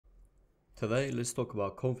Today, let's talk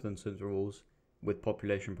about confidence intervals with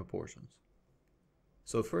population proportions.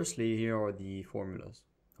 So firstly, here are the formulas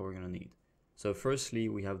that we're going to need. So firstly,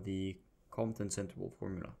 we have the confidence interval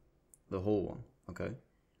formula, the whole one, okay?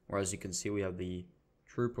 Where as you can see, we have the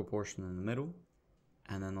true proportion in the middle,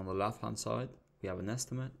 and then on the left-hand side, we have an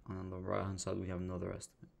estimate, and on the right-hand side, we have another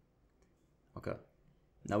estimate. Okay,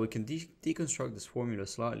 now we can deconstruct this formula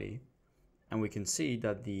slightly, and we can see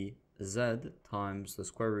that the z times the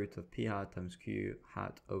square root of p hat times q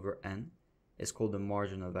hat over n is called the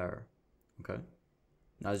margin of error. Okay,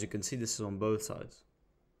 now as you can see, this is on both sides.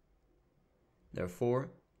 Therefore,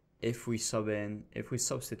 if we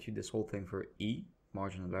substitute this whole thing for e,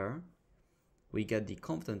 margin of error, we get the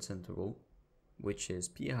confidence interval, which is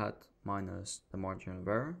p hat minus the margin of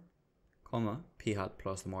error, comma, p hat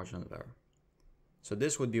plus the margin of error. So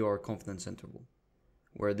this would be our confidence interval,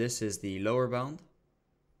 where this is the lower bound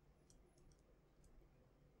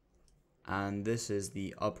and this is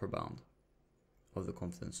the upper bound of the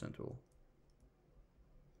confidence interval.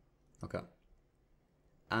 Okay.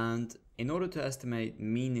 And in order to estimate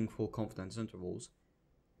meaningful confidence intervals,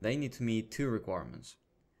 they need to meet two requirements.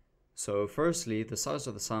 So firstly, the size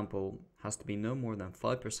of the sample has to be no more than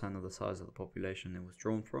 5% of the size of the population it was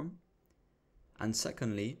drawn from. And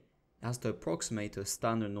secondly, it has to approximate to a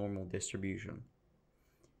standard normal distribution.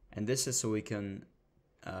 And this is so we can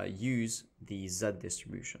use the Z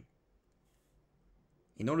distribution.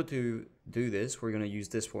 In order to do this, we're going to use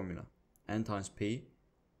this formula, n times p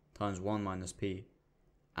times 1 minus p,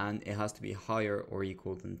 and it has to be higher or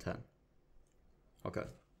equal than 10. Okay,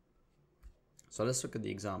 so let's look at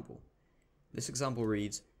the example. This example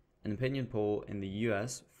reads, an opinion poll in the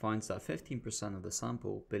US finds that 15% of the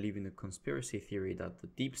sample believe in the conspiracy theory that the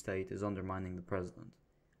deep state is undermining the president.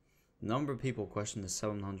 The number of people questioned is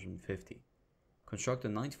 750. Construct a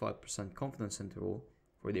 95% confidence interval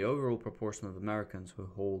for the overall proportion of Americans who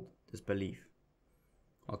hold this belief.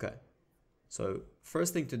 Okay, so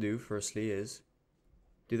first thing to do firstly is,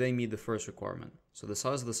 do they meet the first requirement? So the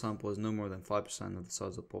size of the sample is no more than 5% of the size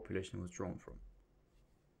of the population it was drawn from.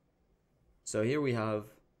 So here we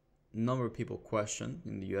have number of people questioned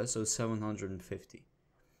in the US, so 750.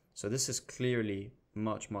 So this is clearly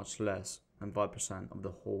much less than 5% of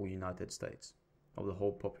the whole United States, of the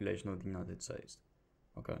whole population of the United States.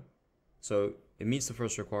 Okay, so it meets the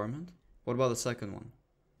first requirement. What about the second one?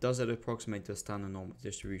 Does it approximate to a standard normal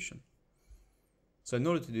distribution? So in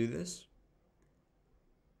order to do this,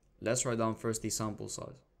 let's write down first the sample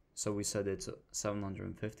size. So we said it's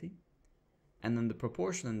 750. And then the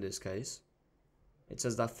proportion in this case, it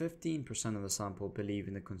says that 15% of the sample believe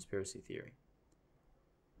in the conspiracy theory.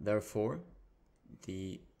 Therefore,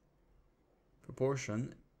 the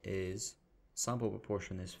sample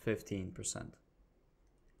proportion is 15%.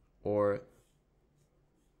 Or,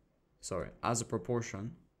 sorry, as a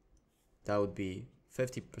proportion, that would be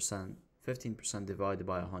 15% divided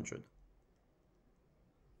by 100.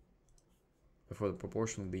 Therefore, the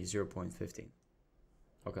proportion will be 0.15.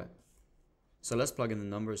 Okay, so let's plug in the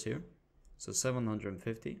numbers here. So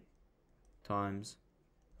 750 times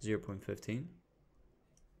 0.15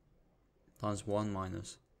 times 1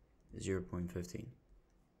 minus 0.15.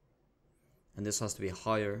 And this has to be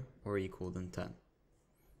higher or equal than 10.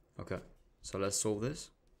 Okay, so let's solve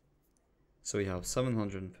this. So we have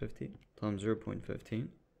 750 times 0.15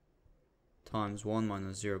 times 1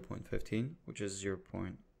 minus 0.15, which is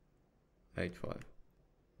 0.85.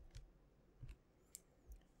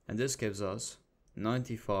 And this gives us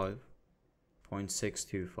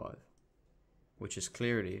 95.625, which is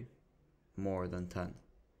clearly more than 10.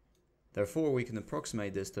 Therefore, we can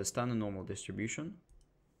approximate this to a standard normal distribution,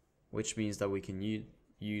 which means that we can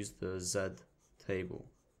use the Z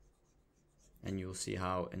table. And you'll see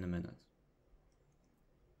how in a minute.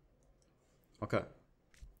 Okay,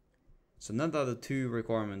 so now that the two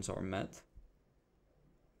requirements are met,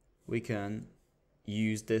 we can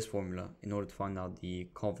use this formula in order to find out the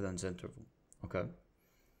confidence interval. Okay,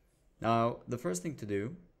 now the first thing to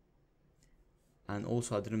do, and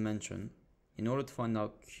also I didn't mention, in order to find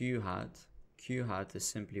out q hat is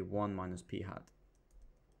simply 1 minus p hat,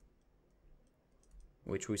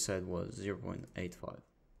 which we said was 0.85.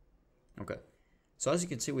 Okay, so as you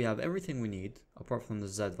can see, we have everything we need apart from the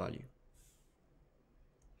z value.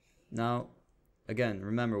 Now, again,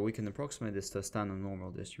 remember, we can approximate this to a standard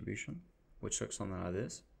normal distribution, which looks something like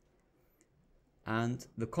this. And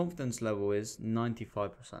the confidence level is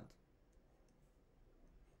 95%.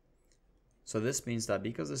 So this means that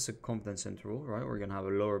because it's a confidence interval, right, we're going to have a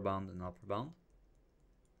lower bound and upper bound.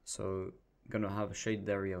 So we're going to have a shaded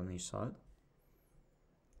area on each side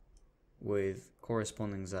with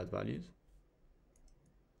corresponding z values.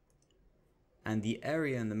 and the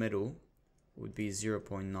area in the middle would be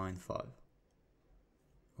 0.95.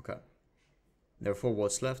 Okay. Therefore,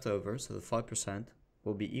 what's left over, so the 5%,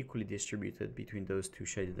 will be equally distributed between those two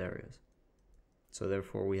shaded areas. So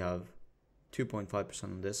therefore, we have 2.5%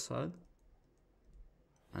 on this side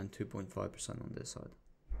and 2.5% on this side.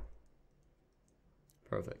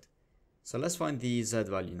 Perfect. So let's find the Z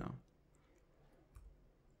value now.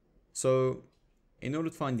 So in order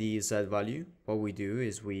to find the Z value, what we do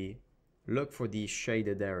is we look for the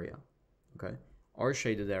shaded area. Okay. Our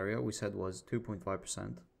shaded area we said was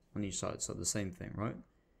 2.5% on each side. So the same thing, right?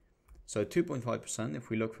 So 2.5%, if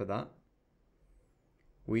we look for that,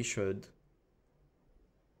 we should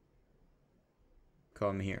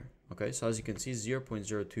come here. Okay. So as you can see,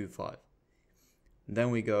 0.025.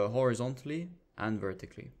 Then we go horizontally and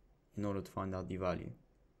vertically in order to find out the value.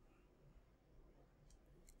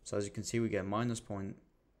 So as you can see, we get minus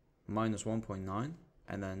 1.9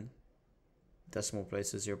 and then decimal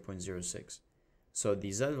place is 0.06. So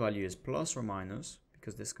the Z value is plus or minus,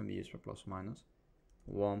 because this can be used for plus or minus,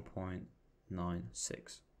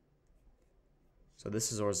 1.96. So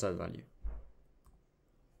this is our Z value.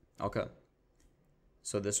 Okay.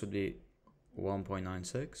 So this would be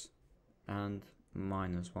 1.96 and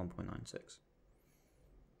minus 1.96.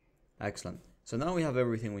 Excellent. So now we have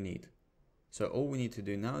everything we need. So all we need to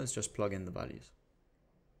do now is just plug in the values.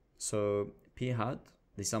 So p hat,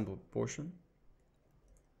 the sample proportion,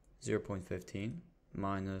 0.15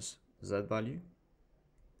 minus Z value,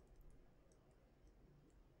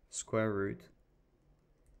 square root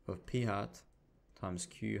of p hat times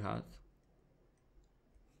q hat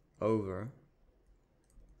over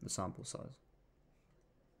the sample size.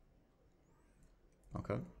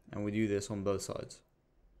 Okay, and we do this on both sides,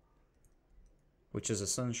 which is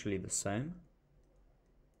essentially the same,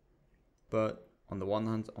 but on the one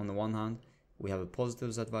hand we have a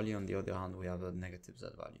positive Z value, on the other hand we have a negative Z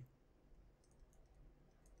value.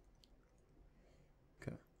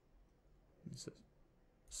 Okay, this is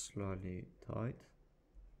slightly tight,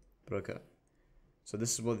 but okay. So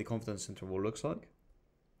this is what the confidence interval looks like.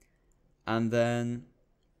 And then,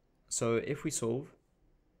 so if we solve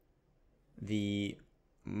the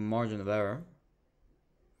margin of error,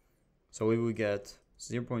 so we will get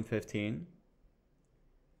 0.15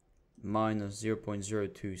 minus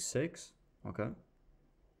 0.026, okay?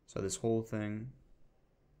 So this whole thing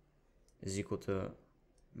is equal to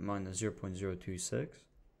minus 0.026.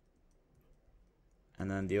 And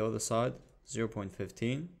then the other side,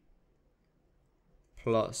 0.15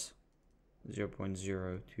 plus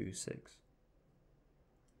 0.026.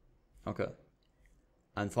 Okay.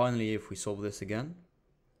 And finally, if we solve this again,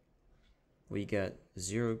 we get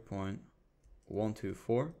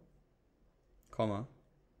 0.124, comma,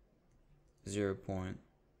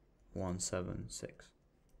 0.176.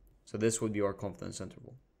 So this would be our confidence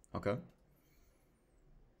interval, okay?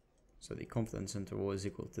 So the confidence interval is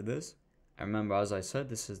equal to this. And remember, as I said,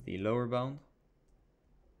 this is the lower bound,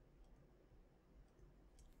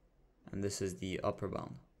 and this is the upper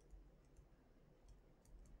bound.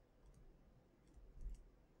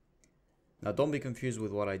 Now don't be confused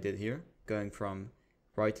with what I did here, going from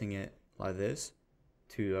writing it like this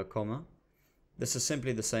to a comma. This is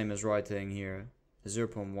simply the same as writing here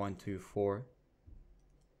 0.124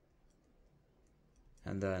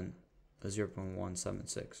 and then a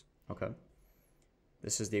 0.176. Okay,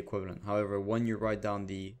 this is the equivalent. However, when you write down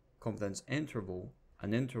the confidence interval,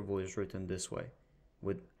 an interval is written this way,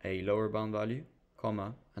 with a lower bound value,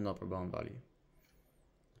 comma, an upper bound value.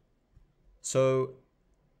 So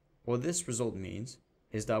what this result means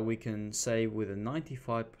is that we can say with a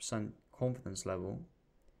 95% confidence level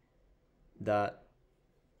that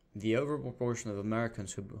the overall proportion of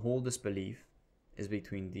Americans who hold this belief is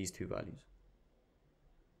between these two values.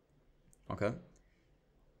 Okay?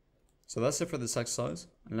 So that's it for this exercise,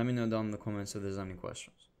 and let me know down in the comments if there's any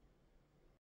questions.